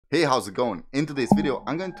Hey, how's it going? In today's video,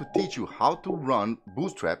 I'm going to teach you how to run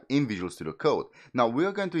Bootstrap in Visual Studio Code. Now, we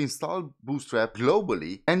are going to install Bootstrap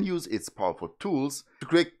globally and use its powerful tools to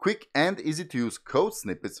create quick and easy to use code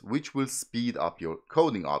snippets, which will speed up your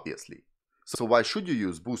coding, obviously. So why should you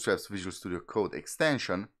use Bootstrap's Visual Studio Code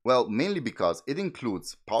extension? Well, mainly because it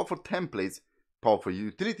includes powerful templates, powerful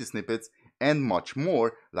utility snippets, and much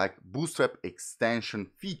more like Bootstrap extension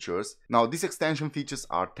features. Now, these extension features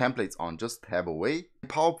are templates on just tab away,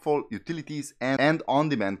 powerful utilities, and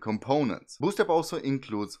on-demand components. Bootstrap also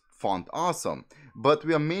includes Font Awesome, but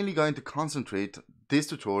we are mainly going to concentrate this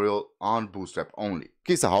tutorial on Bootstrap only.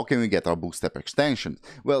 Okay, so how can we get our Bootstrap extensions?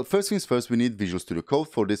 Well, first things first, we need Visual Studio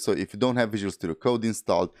Code for this. So if you don't have Visual Studio Code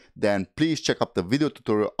installed, then please check out the video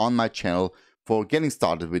tutorial on my channel for getting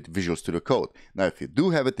started with Visual Studio Code. Now, if you do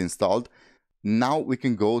have it installed, now we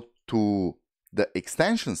can go to the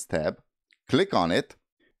Extensions tab, click on it,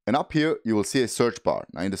 and up here you will see a search bar.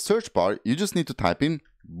 Now in the search bar, you just need to type in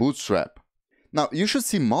Bootstrap. Now you should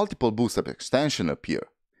see multiple Bootstrap extensions appear.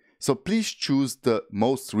 So please choose the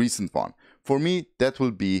most recent one. For me, that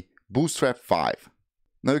will be Bootstrap 5.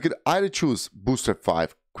 Now you could either choose Bootstrap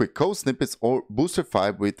 5 Quick Code Snippets or Bootstrap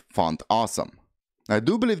 5 with Font Awesome. I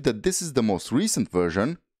do believe that this is the most recent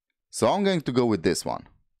version, so I'm going to go with this one.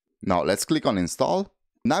 Now let's click on install.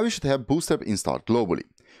 Now we should have Bootstrap installed globally.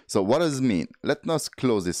 So what does it mean? Let us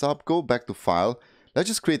close this up, go back to file. Let's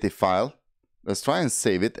just create a file. Let's try and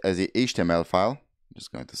save it as a HTML file. I'm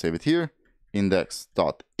just going to save it here,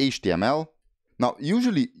 index.html. Now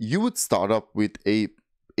usually you would start up with a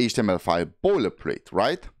HTML file boilerplate,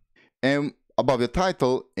 right? And above your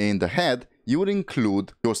title in the head, you would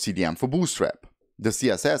include your CDN for Bootstrap, the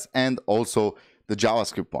CSS, and also the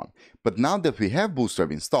JavaScript one. But now that we have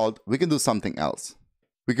Bootstrap installed, we can do something else.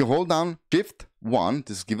 We can hold down Shift 1,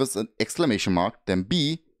 this gives us an exclamation mark, then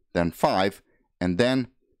B, then 5, and then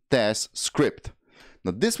dash script.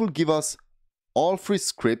 Now this will give us all three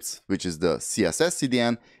scripts, which is the CSS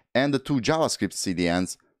CDN and the two JavaScript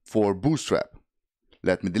CDNs for Bootstrap.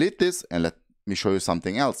 Let me delete this and let me show you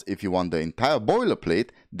something else. If you want the entire boilerplate,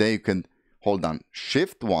 then you can hold down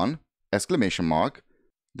Shift 1, exclamation mark,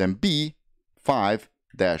 then B, 5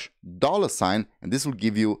 dash $, and this will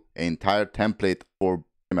give you an entire template for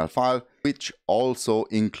HTML file, which also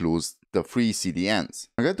includes the free CDNs.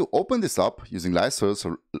 I'm going to open this up using live server,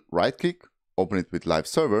 so right click, open it with live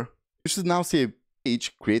server. You should now see a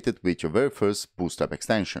page created with your very first Bootstrap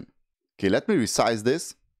extension. Okay, let me resize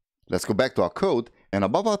this. Let's go back to our code, and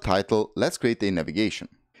above our title, let's create a navigation.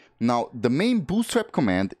 Now, the main Bootstrap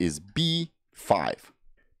command is B5.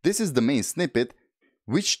 This is the main snippet,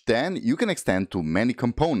 which then you can extend to many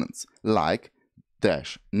components like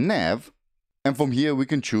 -nav, and from here we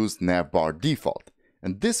can choose navbar default,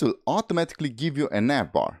 and this will automatically give you a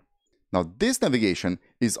navbar. Now this navigation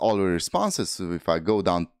is already responsive, so if I go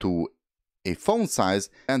down to a font size,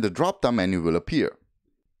 and the drop down menu will appear.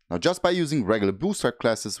 Now just by using regular Bootstrap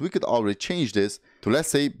classes, we could already change this to, let's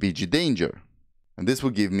say, BG Danger, and this will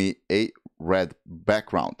give me a red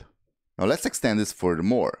background. Now let's extend this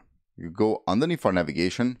furthermore. You go underneath our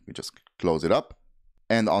navigation, you just close it up,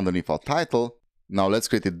 and underneath our title, now let's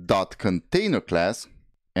create a .container class,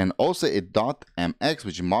 and also a .mx,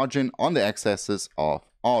 which is margin on the x-axis of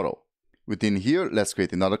auto. Within here, let's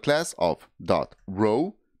create another class of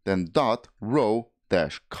 .row, then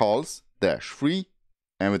 .row-calls-free,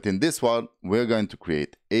 and within this one, we're going to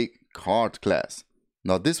create a card class.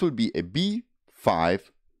 Now this will be a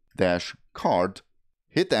B5-card,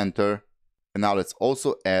 hit enter. And now let's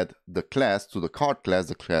also add the class to the card class,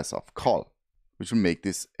 the class of call, which will make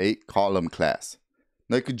this a column class.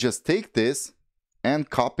 Now you could just take this and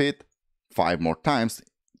copy it 5 more times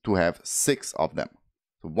to have 6 of them.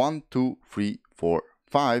 So 1, 2, 3, 4,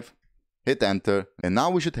 5, hit enter, and now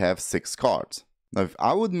we should have 6 cards. Now if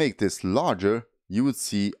I would make this larger, you would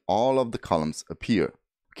see all of the columns appear.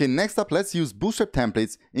 Okay, next up, let's use Bootstrap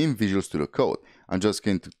templates in Visual Studio Code. I'm just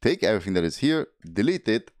going to take everything that is here, delete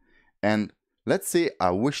it, and let's say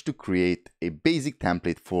I wish to create a basic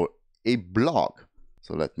template for a blog.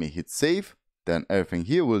 So let me hit save, then everything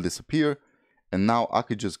here will disappear. And now I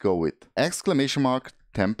could just go with exclamation mark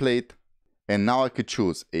template. And now I could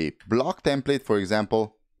choose a blog template, for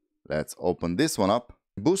example. Let's open this one up.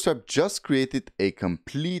 Bootstrap just created a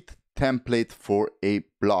complete template for a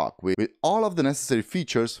blog with all of the necessary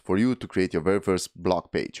features for you to create your very first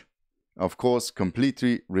blog page. Of course,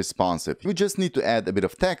 completely responsive. You just need to add a bit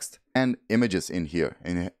of text and images in here,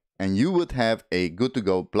 and you would have a good to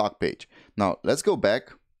go blog page. Now let's go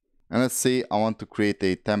back and let's say I want to create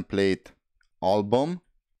a template album.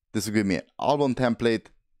 This will give me an album template.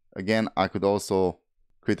 Again, I could also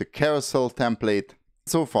create a carousel template,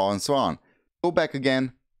 so far and so on. Go back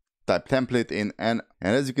again, type template in, and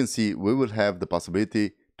as you can see, we will have the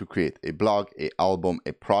possibility to create a blog, a album,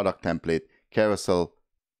 a product template, carousel,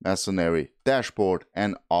 masonry, dashboard,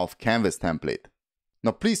 and off-canvas template.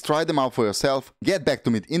 Now please try them out for yourself. Get back to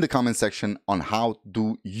me in the comment section on how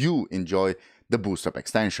do you enjoy the Bootstrap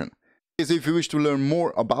extension. So if you wish to learn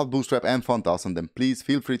more about Bootstrap and Font-Awesome, then please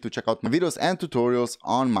feel free to check out my videos and tutorials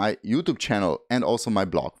on my YouTube channel and also my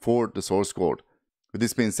blog for the source code. With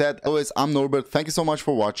this being said, as always, I'm Norbert. Thank you so much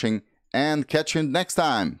for watching and catch you next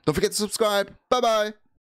time. Don't forget to subscribe. Bye bye.